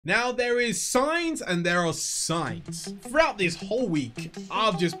Now there is signs and there are signs. Throughout this whole week,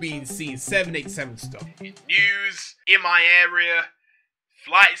 I've just been seeing 787 stuff. In news, in my area,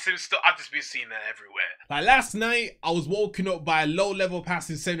 flight sim stuff, I've just been seeing that everywhere. Like last night, I was woken up by a low-level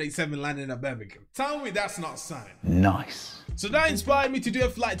passing 787 landing at Birmingham. Tell me that's not a sign. Nice. So that inspired me to do a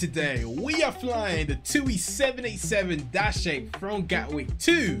flight today. We are flying the TUI 787-8 from Gatwick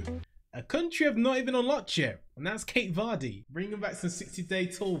to a country I've not even unlocked yet, and that's Cape Verde. Bringing back some 60-day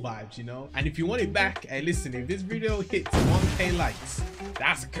tour vibes, you know? And if you want it back, hey listen, if this video hits 1K likes,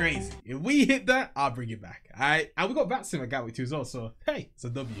 that's crazy. If we hit that, I'll bring it back, alright? And we got VATSIM at Gatwick too as well, so hey, it's a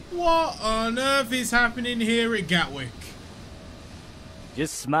W. What on earth is happening here at Gatwick?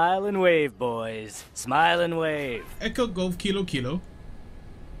 Just smile and wave, boys. Smile and wave. Echo Golf Kilo Kilo.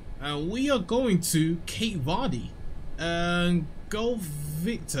 And we are going to Cape Verde. And Golf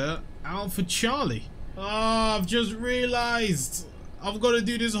Victor Alpha Charlie. Oh, I've just realized I've got to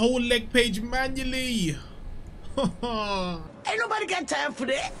do this whole leg page manually. Ain't nobody got time for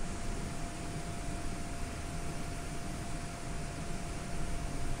that.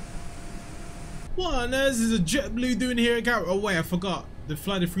 What on earth is a JetBlue doing here at Gatwick? Oh wait, I forgot. They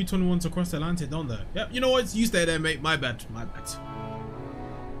fly the 321s across the Atlantic, don't they? Yep, you know what? You stay there, mate. My bad. My bad.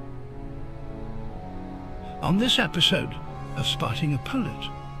 On this episode of Spotting a Pilot,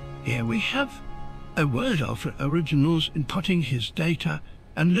 here we have a Word Alpha Originals inputting his data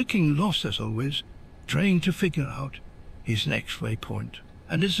and looking lost as always, trying to figure out his next waypoint,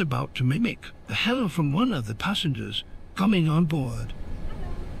 and is about to mimic the hello from one of the passengers coming on board.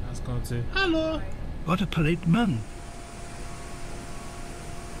 That's gone to hello. What a polite man.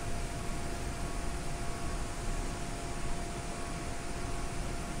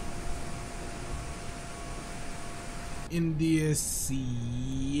 India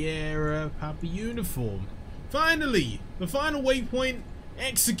Sierra Papa uniform. Finally, the final waypoint,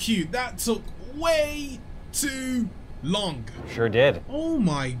 execute. That took way too long. Sure did. Oh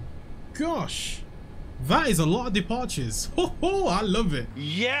my gosh. That is a lot of departures. Ho ho, I love it.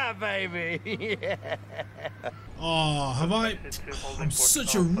 Yeah, baby. Yeah. Oh, have I? I'm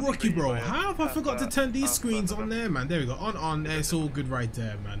such a rookie, bro. How have I forgot to turn these screens on there, man? There we go. On. It's all good right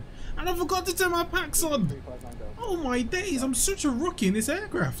there, man. And I forgot to turn my packs on. Oh my days, I'm such a rookie in this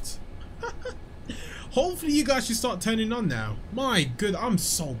aircraft. Hopefully you guys should start turning on now. My good, I'm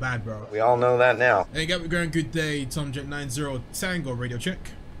so bad, bro. We all know that now. Hey, Gatwick Ground, good day. Tomjet 90 Tango, radio check.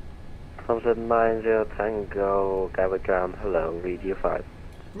 Tomjet 90 Tango, Gatwick Ground, hello, radio 5.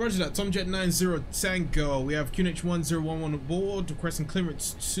 Roger that, Tomjet 90 Tango. We have QNH 1011 on board, requesting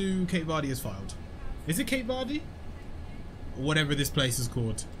clearance to Cape Verde as filed. Is it Cape Verde? Or whatever this place is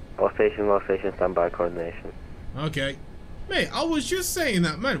called. All station, standby coordination. Okay. Mate, I was just saying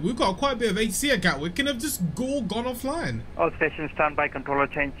that, man. We've got quite a bit of ATC at Gatwick. Can have just gone offline. All stations standby, controller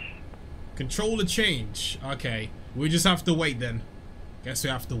change. Controller change. Okay. We just have to wait then. Guess we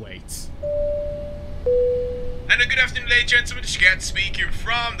have to wait. And a good afternoon, ladies and gentlemen. This is Gat speaking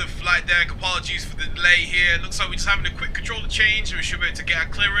from the flight deck. Apologies for the delay here. Looks like we're just having a quick controller change. We should be able to get our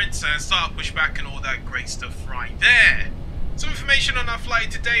clearance and start pushback and all that great stuff right there. Some information on our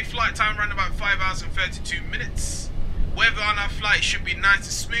flight today. Flight time around about 5 hours and 32 minutes. Weather on our flight should be nice and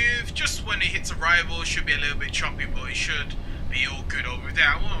smooth. Just when it hits arrival, it should be a little bit choppy, but it should be all good over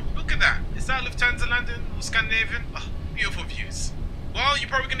there. Well, look at that. Is that Lufthansa London or Scandinavian? Oh, beautiful views. Well, you're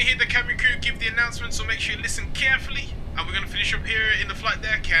probably going to hear the cabin crew give the announcement, so make sure you listen carefully. And we're going to finish up here in the flight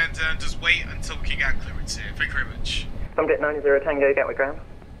deck and just wait until we can get clearance here. Thank you very much. Tomjet 90 Tango, Gatwick Ground.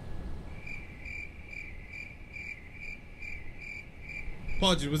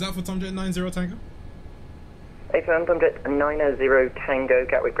 Apologies, was that for Tomjet 90 Tango? AFM Tomjet 90 Tango,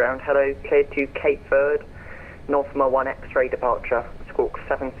 Gatwick Ground. Hello, cleared to Cape Verde. Northma 1 X-ray departure. Squawk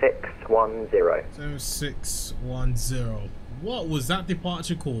 7610. 7610. What was that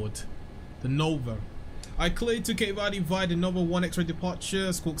departure called? The Nova. I cleared to Cape Verde via the Nova 1 X-ray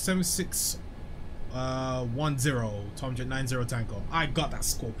departure. Squawk 7610. Tomjet 90 Tango. I got that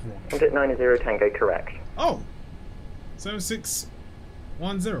squawk wrong. Tomjet 90 Tango, correct. Oh. 7610.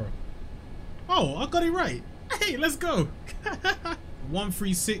 Oh, I got it right. Hey, let's go.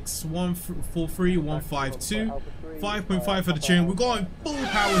 136, 143, 152, 5.5 for the tune. We're going full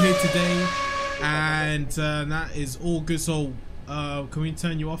power here today, and that is all good. So, can we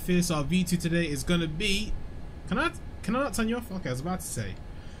turn you off here? So our V2 today is gonna be. Can I not turn you off? Okay, I was about to say.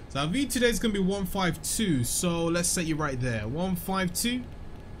 So our V2 today is gonna be 152. So let's set you right there. 152.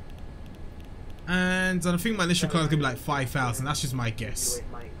 And I think my initial car is gonna be like 5,000. That's just my guess.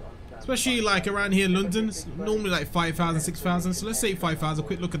 Especially like around here in London, it's normally like 5,000, 6,000. So let's say 5,000.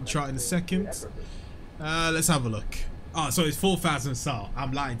 Quick look at the chart in a second. Let's have a look. Oh, so it's 4,000 SAR.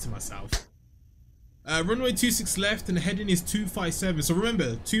 I'm lying to myself. Runway 26 left and the heading is 257. So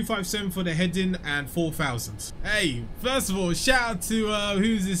remember, 257 for the heading and 4,000. Hey, first of all, shout out to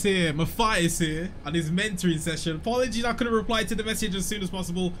who's this here? Matthias here on his mentoring session. Apologies, I couldn't reply to the message as soon as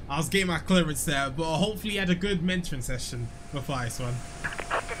possible. I was getting my clearance there, but hopefully you had a good mentoring session, Matthias one.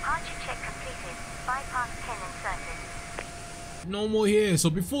 Departure check completed. 5 past 10 inserted. No more here. So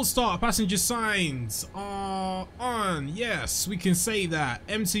before start, passenger signs are on. Yes, we can say that.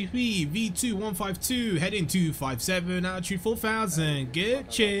 MCP V2152 heading 257, altitude 4,000.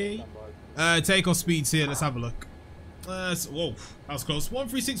 Gucci. Takeoff speeds here. Let's have a look. Whoa, that was close.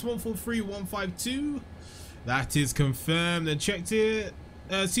 136.143.152. That is confirmed and checked here.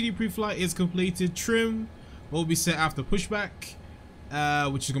 CD pre-flight is completed. Trim will be set after pushback.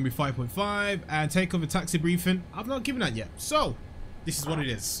 Which is going to be 5.5, and takeoff and taxi briefing. I've not given that yet, so this is what it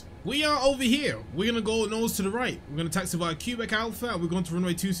is. We are over here. We're going to go nose to the right. We're going to taxi via Quebec Alpha, and we're going to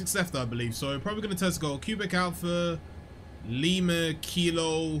runway 26 left, I believe. So we're probably going to test go Quebec Alpha, Lima,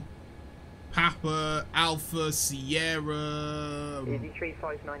 Kilo, Papa, Alpha, Sierra.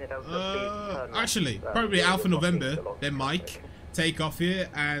 Actually, probably Alpha November, then Mike. Take off here,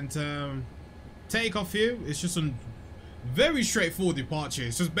 and take off here. It's just a very straightforward departure.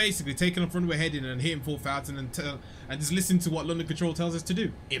 It's just basically taking off runway heading and hitting 4,000 and just listening to what London Control tells us to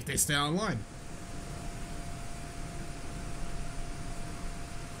do if they stay online.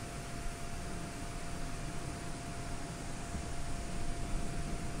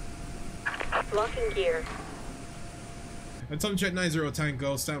 Locking gear. And Tom Jet 90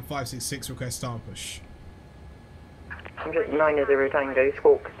 Tango, stand 566, request start push. Tom Jet 90 Tango,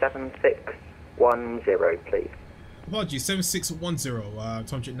 squawk 7610, please. Apologies, 7610,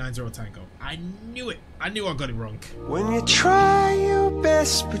 Tom Jet 90 Tango. I knew it. I knew I got it wrong. When you try your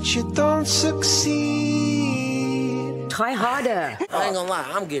best, but you don't succeed. Try harder. I ain't gonna lie,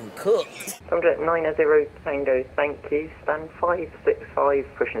 I'm getting cooked. Tom Jet 90 Tango, thank you. Stand 565,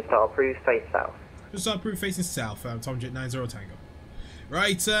 push and start approved, face south. Just start approved facing south, Tom Jet 90 Tango.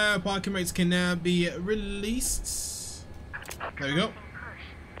 Right, parking rates can now be released. There we go.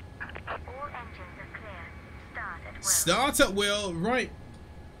 Start at will. Right,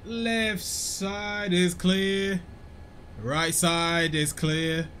 left side is clear. Right side is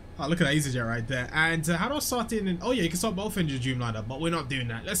clear. Oh, look at that EasyJet right there. And how do I start in? Oh yeah, you can start both engines Dreamliner, but we're not doing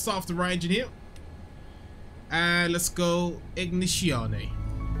that. Let's start off the right engine here. And let's go Ignizione.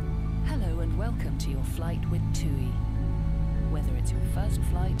 Hello and welcome to your flight with TUI. Whether it's your first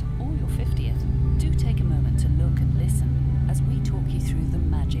flight or your 50th, do take a moment to look and listen as we talk you through the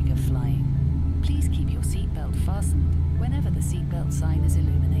magic of flying. Please keep your seatbelt fastened whenever the seatbelt sign is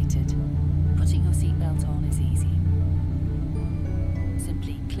illuminated. Putting your seatbelt on is easy.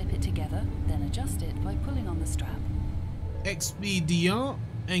 Simply clip it together, then adjust it by pulling on the strap. XBDR,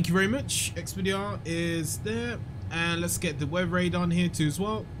 thank you very much. XBDR is there. And let's get the web radar on here too as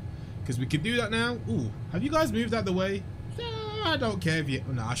well, because we can do that now. Ooh, have you guys moved out the way? I don't care if you...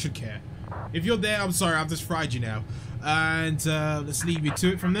 Oh, no, I should care. If you're there, I'm sorry, I've just fried you now. And let's leave you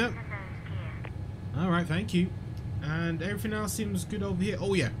to it from there. Alright, thank you. And everything else seems good over here.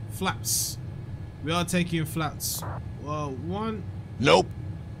 Oh yeah, flaps. We are taking flaps. Well, 1. Nope.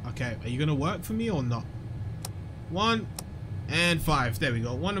 Okay, are you gonna work for me or not? 1 and 5. There we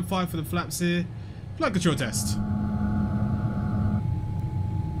go. 1 and 5 for the flaps here. Flight control test.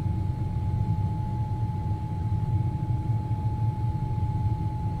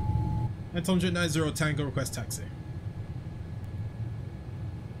 And Tom Jet 90 Tango, request taxi.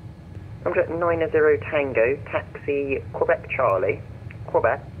 Tom Jet 90 Tango, taxi Quebec Charlie,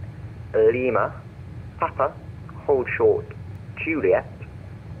 Quebec, Lima, Papa, hold short, Juliet.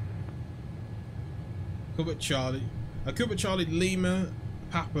 Quebec Charlie, Lima,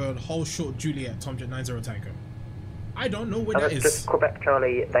 Papa, and hold short Juliet, Tom Jet 90 Tango. I don't know where that is. Just Quebec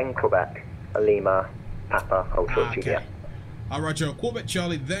Charlie, then Quebec, Lima, Papa, hold short Juliet. Alright, Roger. Quebec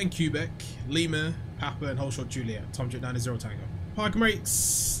Charlie, then Quebec, Lima, Papa, and hold short Juliet, Tom Jet 90 Tango. Parking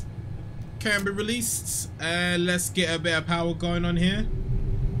rates can be released, and let's get a bit of power going on here.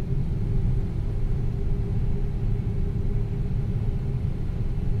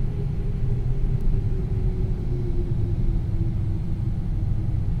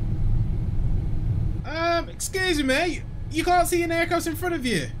 Excuse me, mate. You can't see an aircraft in front of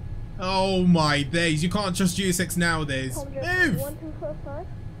you. Oh my days, you can't trust GSX nowadays. Move!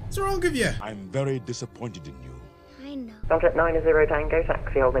 What's wrong with you? I'm very disappointed in you. I know. Tom Jet 90 Tango,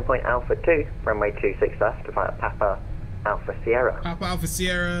 taxi holding point Alpha 2, runway 26 left, via Papa Alpha Sierra. Papa Alpha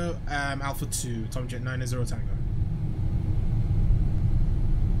Sierra, Alpha 2, Tom Jet 90 Tango.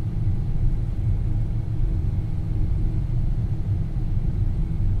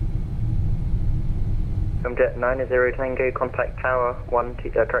 Jet 90 Tango, contact tower,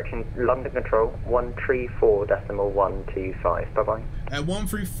 correction, London Control, 134.125. Bye-bye.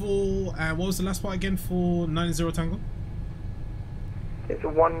 134, and what was the last part again for 90 Tango? It's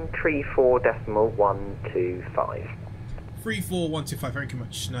 134.125. 34125, thank you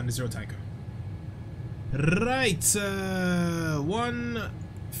much, 90 Tango. Right,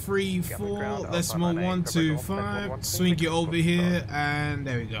 134.125, swing it over here, and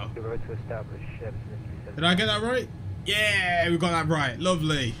there we go. Did I get that right? Yeah, we got that right,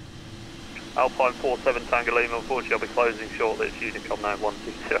 lovely. Alpine 47 Tango Lima, unfortunately I'll be closing shortly. It's Unicom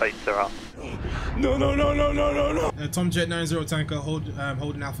 91228, they're up. No. Tomjet 90 Tango,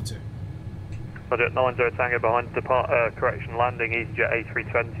 holding Alpha 2. Tomjet 90 Tango behind, correction, landing EasyJet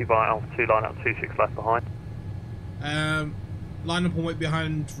A320 by Alpha 2, line up 26 left behind. Line up and wait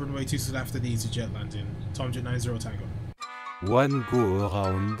behind runway 26 left at the EasyJet landing. Tomjet 90 Tango. One go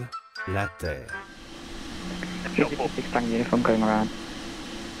around la Terre. 26 Tango uniform going around.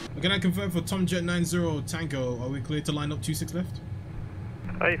 Can I confirm for Tomjet 90 Tango, are we clear to line up 26 left?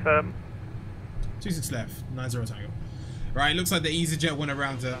 Hey, firm. 26 left, 90 Tango. Right, looks like the EasyJet went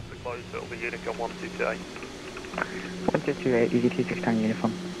around to... Close, it'll be Unicom 1228. 1228, Easy 26 Tango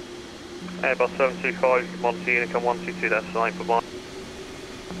uniform. Airbus 725, come on to Unicom 122, that's line for mine.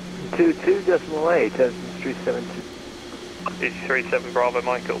 22.8, has 372. It's 37 Bravo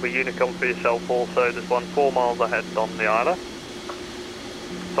Mike, it'll be Unicom for yourself also, there's one 4 miles ahead on the island.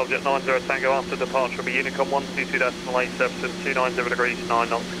 Subject 90 Tango after departure will be Unicom 122.8, 290 degrees, 9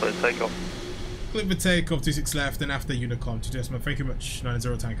 knots, clear takeoff. Clear for takeoff, 26 left, and after Unicom, 2 thank you much,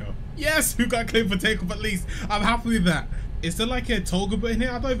 90 Tango. Yes, we got clear for takeoff at least. I'm happy with that. Is there like a Toga button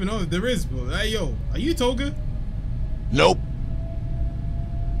here? I don't even know if there is, but hey yo, are you Toga? Nope.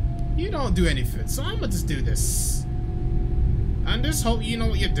 You don't do anything, so I'm gonna just do this. And just hope you know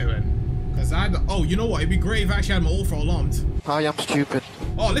what you're doing. Cause oh, you know what, it'd be great if I actually had my all-throttle alarmed. Hi, I'm stupid.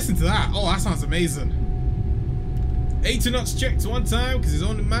 Oh, listen to that. Oh, that sounds amazing. 80 knots checked one time, because it's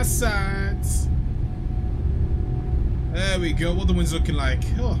on my sides. There we go. What the wind's looking like?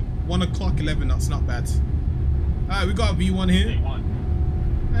 Oh, 1 o'clock, 11 knots. Not bad. Alright, we got a V1 here.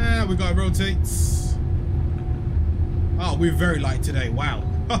 We got rotates. Oh, we're very light today. Wow.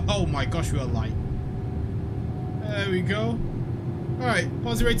 Oh my gosh, we are light. There we go. Alright,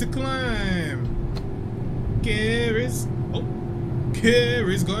 positive rate to climb. Gear is... Oh. Gear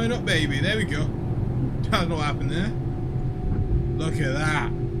is going up, baby. There we go. I don't know what happened there. Look at that.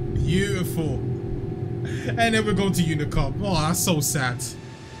 Beautiful. And then we're going to Unicom. Oh, that's so sad.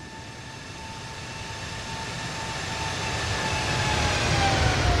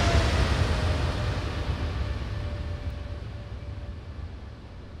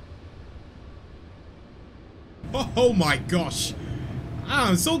 Oh my gosh.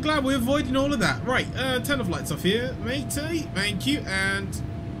 I'm so glad we're avoiding all of that. Right, turn the lights off here, matey. Thank you, and...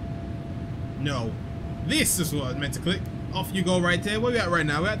 No. This is what I meant to click. Off you go right there. Where are we at right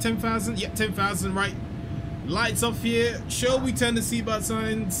now? We're at 10,000. Yep, 10,000, right. Lights off here. Shall we turn the seatbelt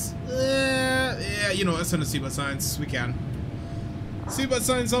signs? Yeah, you know, let's turn the seatbelt signs. We can. Seatbelt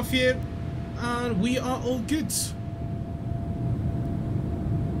signs off here. And we are all good.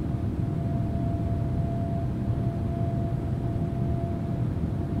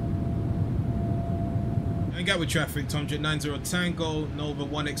 And get with traffic, Tomjet 90 Tango, Nova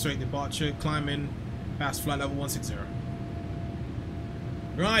 1 X-ray departure, climbing past flight level 160.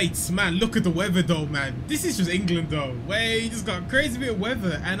 Right, man, look at the weather though, man. This is just England though. We just got a crazy bit of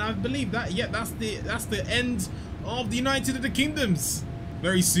weather, and I believe that, yeah, that's the end of the United of the Kingdoms.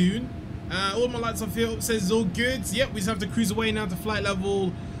 Very soon. All my lights off here, says it's all good. Yep, we just have to cruise away now to flight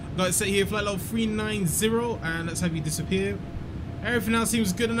level, got it set here, flight level 390, and let's have you disappear. Everything else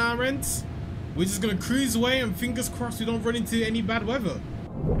seems good on our end. We're just gonna cruise away and fingers crossed we don't run into any bad weather.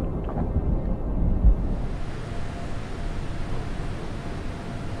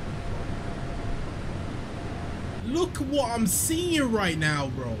 Look what I'm seeing right now,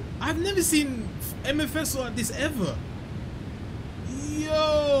 bro. I've never seen MFS like this ever.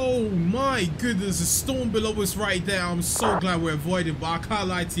 Yo, my goodness, a storm below us right there. I'm so glad we're avoiding, but I can't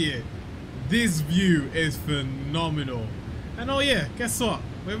lie to you. This view is phenomenal. And oh yeah, guess what?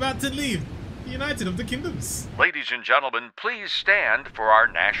 We're about to leave the United of the Kingdoms. Ladies and gentlemen, please stand for our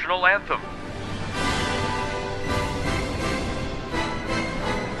national anthem.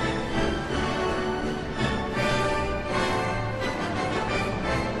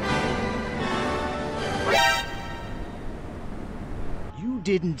 You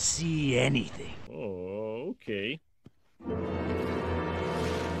didn't see anything. Oh, okay.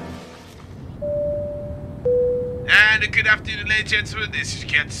 And And a good afternoon, ladies and gentlemen. This is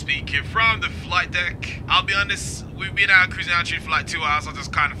Ken speaking from the flight deck. I'll be honest, we've been out cruising altitude for like 2 hours. I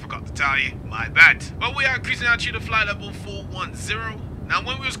just kind of forgot to tell you. My bad. But we are cruising altitude of flight level 410. Now,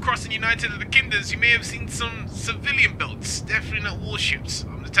 when we was crossing United of the Kingdoms, you may have seen some civilian boats. Definitely not warships.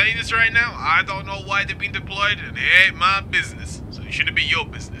 I'm just telling you this right now. I don't know why they've been deployed, and it ain't my business. So it shouldn't be your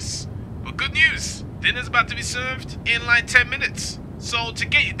business. But good news. Dinner's about to be served in like 10 minutes. So to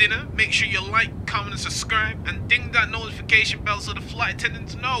get your dinner, make sure you like, comment and subscribe and ding that notification bell so the flight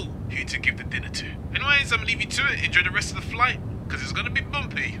attendants know who to give the dinner to. Anyways, I'm gonna leave you to it. Enjoy the rest of the flight because it's gonna be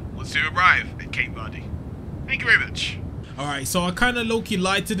bumpy once you arrive at Cape Verde. Thank you very much. Alright, so I kind of low-key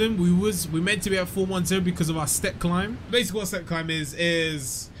lied to them. We meant to be at 410 because of our step climb. Basically what step climb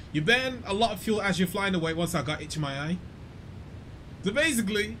is you burn a lot of fuel as you're flying away. Once I got itch in my eye. So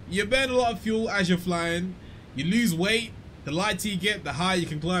basically, you burn a lot of fuel as you're flying. You lose weight. The lighter you get, the higher you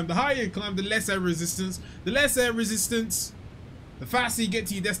can climb. The higher you climb, the less air resistance. The less air resistance, the faster you get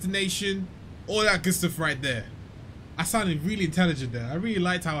to your destination. All that good stuff right there. I sounded really intelligent there. I really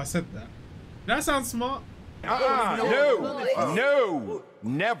liked how I said that. Did that sound smart? No,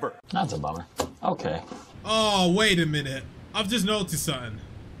 never. That's a bummer. Okay. Oh, wait a minute. I've just noticed something.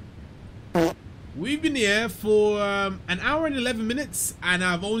 We've been here for an hour and 11 minutes and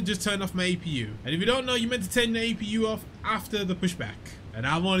I've only just turned off my APU. And if you don't know, you meant to turn the APU off after the pushback. And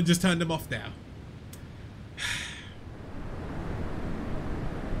I've only just turned them off now.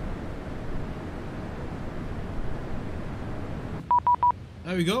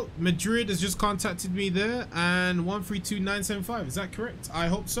 There we go. Madrid has just contacted me there and 132975. Is that correct? I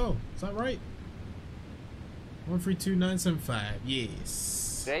hope so. Is that right? 132975. Yes.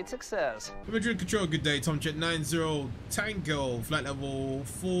 Great success. Madrid Control, good day. Tom Jet 90 Tango, flight level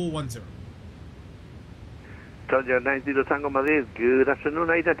 410. Tom Jet 90 Tango Madrid, good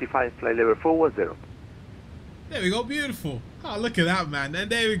afternoon. Identify flight level 410. There we go, beautiful. Oh, look at that, man. And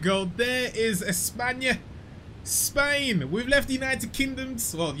there we go. There is España. Spain. We've left the United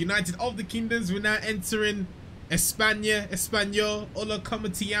Kingdoms. Well, United of the Kingdoms. We're now entering España. Español. Hola, como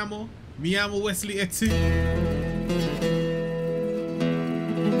te llamo? Me llamo Wesley Etu.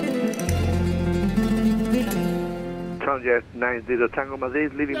 Jet 90 Tango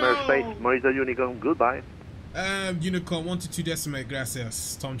Madrid, leaving airspace, Morita Unicorn, goodbye. Unicorn 122 decimate,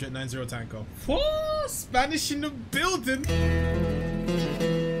 gracias. Tom Jet 90 Tango. Whoa, Spanish in the building.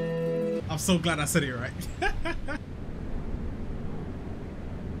 I'm so glad I said it right.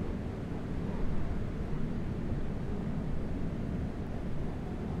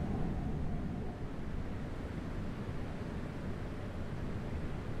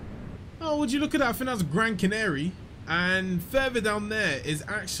 Oh, would you look at that? I think that's Gran Canary. And further down there is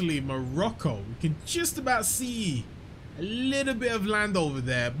actually Morocco. We can just about see a little bit of land over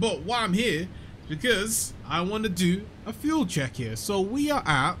there. But why I'm here is because I want to do a fuel check here. So we are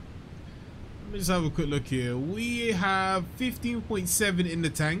at, let me just have a quick look here. We have 15.7 in the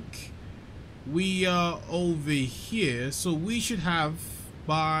tank. We are over here. So we should have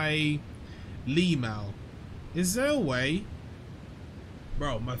by Lima. Is there a way?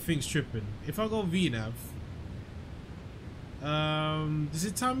 Bro, my thing's tripping. If I go VNav, does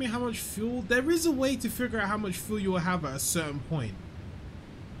it tell me how much fuel? There is a way to figure out how much fuel you will have at a certain point.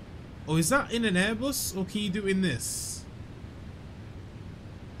 Or is that in an Airbus? Or can you do it in this?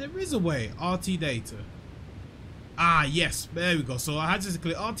 There is a way. RT data. Ah, yes. There we go. So I had to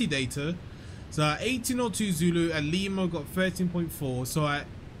click RT data. So at 1802 Zulu at Lima got 13.4. So at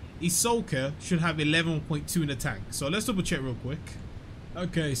Isoka should have 11.2 in the tank. So let's double check real quick.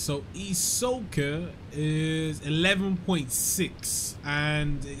 Okay, so Isoka is 11.6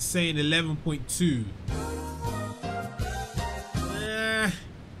 and it's saying 11.2.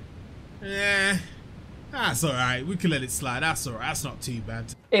 That's alright. We can let it slide. That's alright. That's not too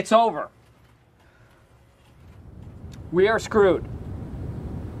bad. It's over. We are screwed.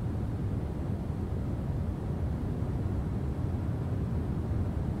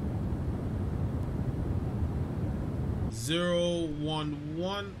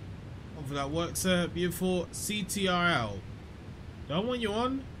 .011. Hopefully that works. Beautiful. CTRL. Do I want you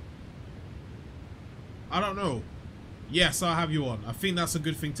on? I don't know. Yes, I'll have you on. I think that's a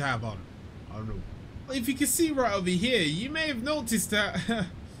good thing to have on. I don't know. If you can see right over here, you may have noticed that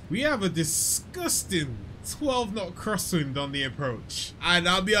we have a disgusting 12 knot crosswind on the approach. And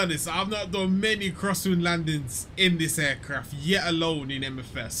I'll be honest, I've not done many crosswind landings in this aircraft, yet alone in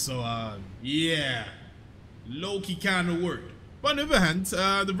MFS. So, yeah. Low-key kind of work. But on the other hand,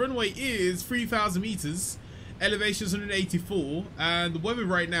 the runway is 3,000 meters, elevation is 184, and the weather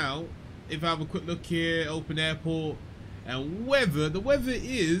right now, if I have a quick look here, open airport, And the weather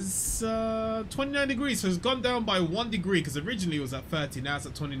is 29 degrees, so it's gone down by 1 degree because originally it was at 30, now it's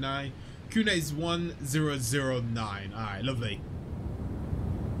at 29. QNet is 1009. Alright, lovely.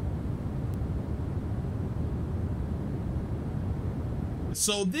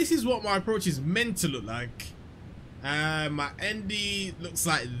 So this is what my approach is meant to look like. My ND looks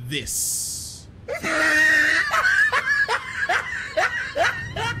like this.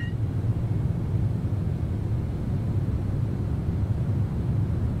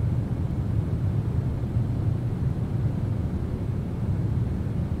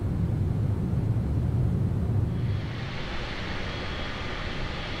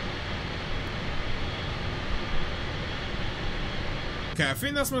 Okay, I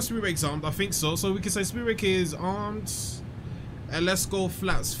think that's my speed brake armed. I think so. So we can say speed brake is armed. And let's go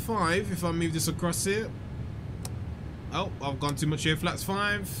flats 5 if I move this across here. Oh, I've gone too much here. Flats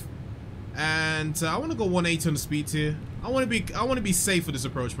 5. And I want to go 180 on the speed here. I want to be safe for this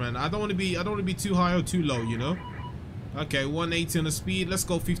approach, man. I don't want to be too high or too low, you know. Okay, 180 on the speed. Let's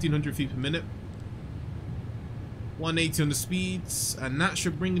go 1500 feet per minute. 180 on the speeds, and that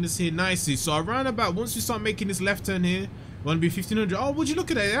should bring us here nicely. So around about once we start making this left turn here, we want to be 1500. Oh, would you look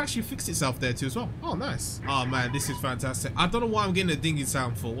at it? It actually fixed itself there too as well. Oh, nice. Oh man, this is fantastic. I don't know why I'm getting a dinging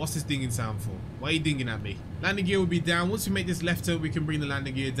sound for. What's this dinging sound for? Why are you dinging at me? Landing gear will be down. Once we make this left turn, we can bring the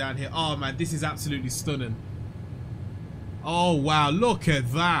landing gear down here. Oh man, this is absolutely stunning. Oh wow, look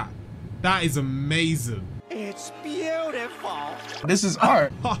at that. That is amazing. It's beautiful. This is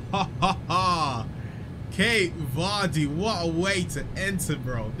art. Ha ha ha ha. Cape Vardy, what a way to enter,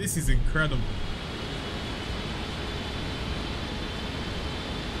 bro. This is incredible.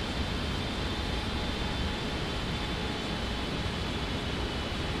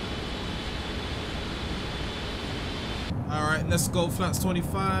 Alright, let's go flats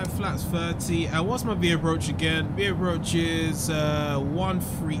 25, flats 30. And what's my V approach again? V approach is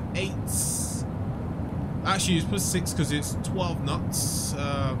 138. Actually, it's plus 6 because it's 12 knots.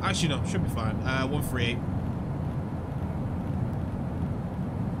 Actually, no, should be fine. 138.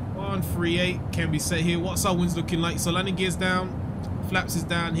 138 can be set here. What's our winds looking like? So landing gear's down, flaps is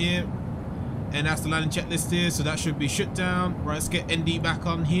down here, and that's the landing checklist here. So that should be shut down. Right, let's get ND back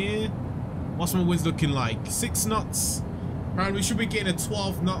on here. What's my winds looking like? 6 knots. Apparently, we should be getting a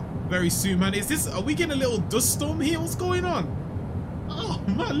 12 knot very soon, man. Are we getting a little dust storm here? What's going on? Oh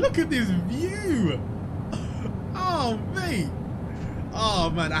man, look at this view. Oh mate. Oh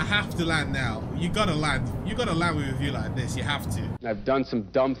man, I have to land now. You gotta land. You gotta land with a view like this. You have to. I've done some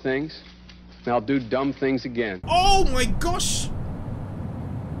dumb things, and I'll do dumb things again. Oh my gosh!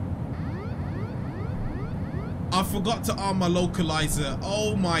 I forgot to arm my localizer.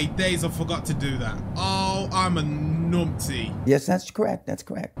 Oh my days, I forgot to do that. Oh, I'm a numpty. Yes, that's correct. That's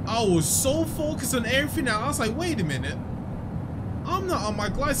correct. I was so focused on everything now. I was like, wait a minute. I'm not on my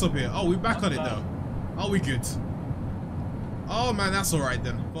glides up here. Oh, we're back on it though. Are we good? Oh man, that's alright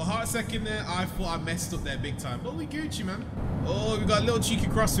then. For a hot second there, I thought I messed up there big time. But we Gucci, man. Oh, we got a little cheeky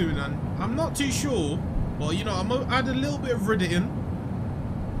crossover, man. I'm not too sure. But you know, I'm gonna add a little bit of Reddit in.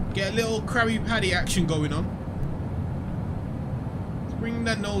 Get a little Krabby Patty action going on. Bring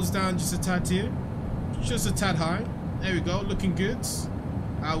that nose down just a tad here. Just a tad high. There we go, looking good.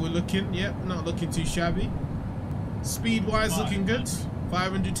 How we're looking, yep, not looking too shabby. Speed-wise, looking good.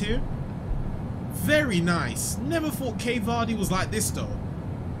 500 here. Very nice. Never thought Cape Vardy was like this though.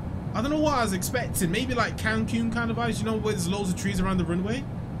 I don't know what I was expecting. Maybe like Cancun kind of vibes, you know, where there's loads of trees around the runway.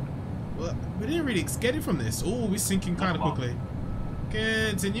 But we didn't really get it from this. Oh, we're sinking kind of quickly.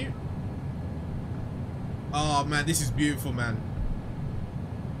 Continue. Oh man, this is beautiful, man.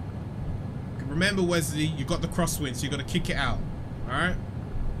 Remember, Wesley, you got the crosswind, so you got to kick it out. All right.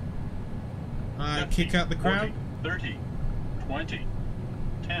 All right, kick out the crowd. 30, 20,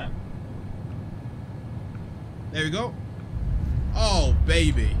 10. There we go. Oh,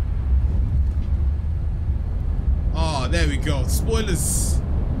 baby. Oh, there we go. Spoilers.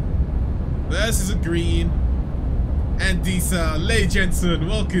 Versus a green. And Disa, ladies and gentlemen,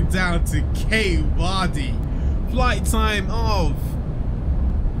 welcome down to Cape Vardy. Flight time of...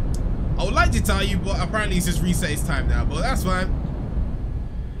 I would like to tell you, but apparently it's just reset its time now, but that's fine.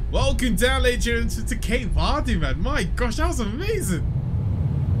 Welcome down, ladies and gentlemen, to Cape Vardy, man. My gosh, that was amazing.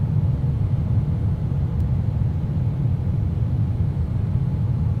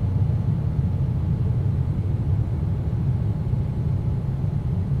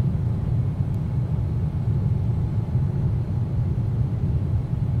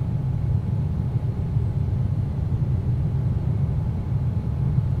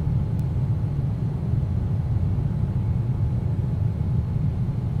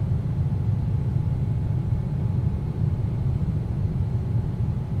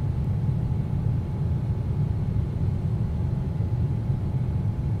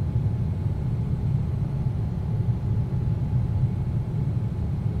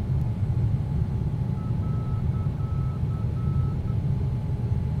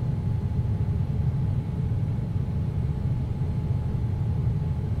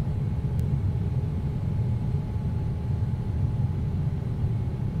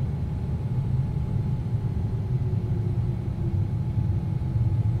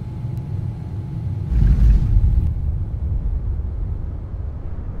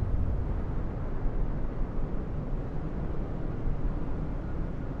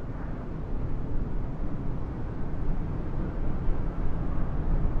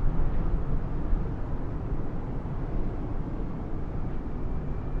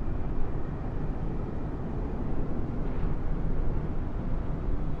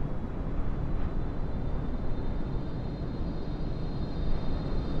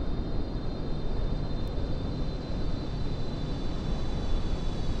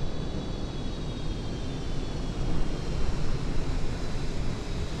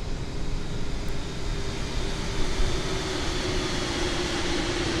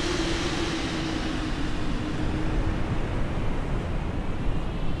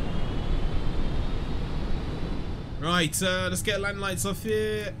 Right, let's get landing lights off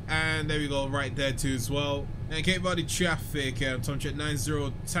here, and there we go, right there too as well. And Cape Body traffic, Tom Jet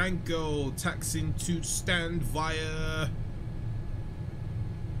 90 Tango, taxing to stand via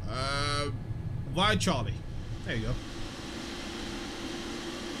Charlie. There you go.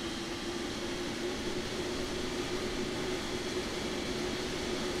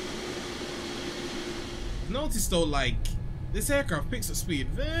 Notice though, like, this aircraft picks up speed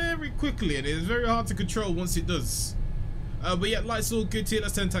very quickly and it's very hard to control once it does. But yeah, lights all good here.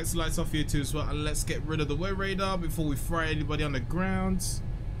 Let's turn taxi lights off here too as well, and let's get rid of the weather radar before we fry anybody on the ground.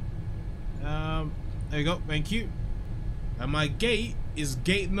 There you go, thank you. And my gate is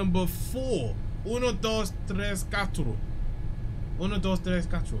gate number 4. 1, 2, 3, 4. 1, 2, 3,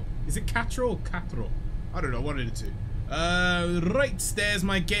 4. Is it 4 or 4? I don't know, one of the two. Right, there's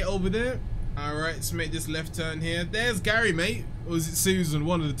my gate over there. Alright, let's make this left turn here. There's Gary, mate. Or is it Susan?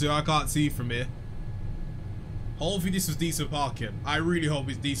 One of the two. I can't see from here. Hopefully this was decent parking. I really hope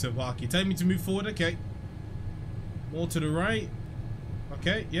it's decent parking. Tell me to move forward. Okay. More to the right.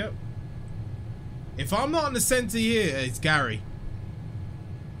 Okay, yep. If I'm not in the center here, it's Gary.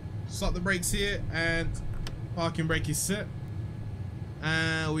 Stop the brakes here, and parking brake is set.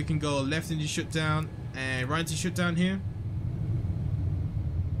 And we can go left into shut down and right into shut down here.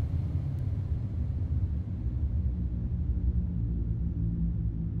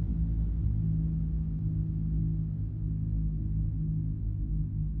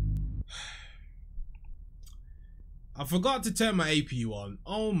 I forgot to turn my APU on.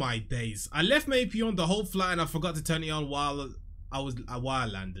 Oh my days. I left my APU on the whole flight and I forgot to turn it on while I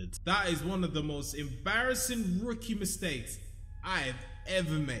landed. That is one of the most embarrassing rookie mistakes I have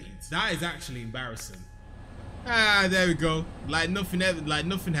ever made. That is actually embarrassing. Ah, there we go. Like nothing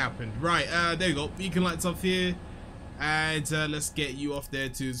happened. Right, there we go. Beacon lights off here. And let's get you off there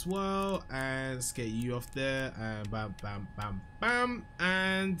too as well. And let's get you off there. And bam, bam, bam, bam.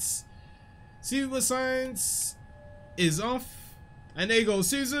 And super signs is off, and there you go,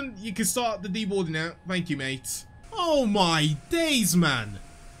 Susan. You can start the deboarding now. Thank you, mate. Oh my days, man!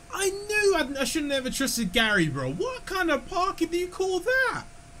 I knew I should never trusted Gary, bro. What kind of parking do you call that?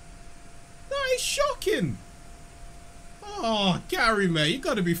 That is shocking. Oh, Gary, mate, you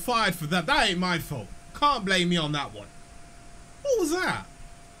gotta be fired for that. That ain't my fault. Can't blame me on that one. What was that?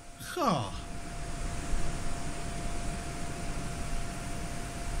 Oh.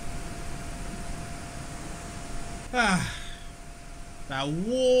 Ah, that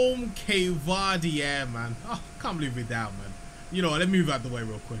warm Cape Verde air, man. Oh, can't believe we're down, man. You know what, let me move out the way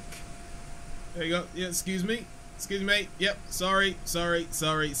real quick. There you go. Yeah, excuse me. Excuse me, mate. Yep, sorry. I'll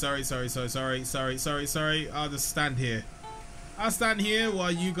just stand here. I'll stand here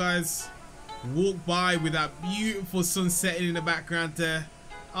while you guys walk by with that beautiful sun setting in the background there.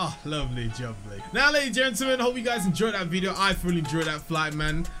 Oh, lovely, lovely. Now, ladies and gentlemen, hope you guys enjoyed that video. I fully enjoyed that flight,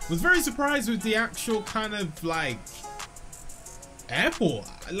 man. Was very surprised with the actual kind of like airport.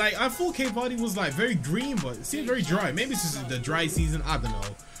 Like, I thought Cape Verde was like very green, but it seemed very dry. Maybe it's just the dry season, I don't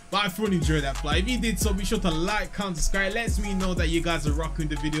know. But I fully enjoyed that flight. If you did so, be sure to like, comment, subscribe. Lets me know that you guys are rocking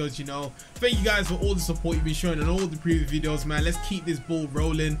the videos, you know. Thank you guys for all the support you've been showing on all the previous videos, man. Let's keep this ball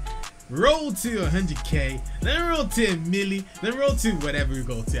rolling. Roll to 100k, then roll to a milli, then roll to whatever we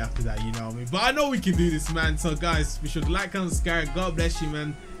go to after that, you know what I mean? But I know we can do this, man. So guys, be sure to like, comment, subscribe. God bless you,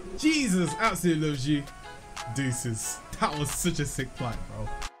 man. Jesus absolutely loves you. Deuces. That was such a sick flight, bro.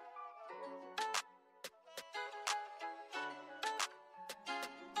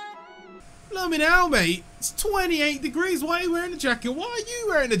 Let me now, mate. It's 28 degrees. Why are you wearing a jacket? Why are you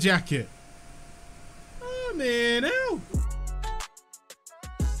wearing a jacket? Oh, man, hell.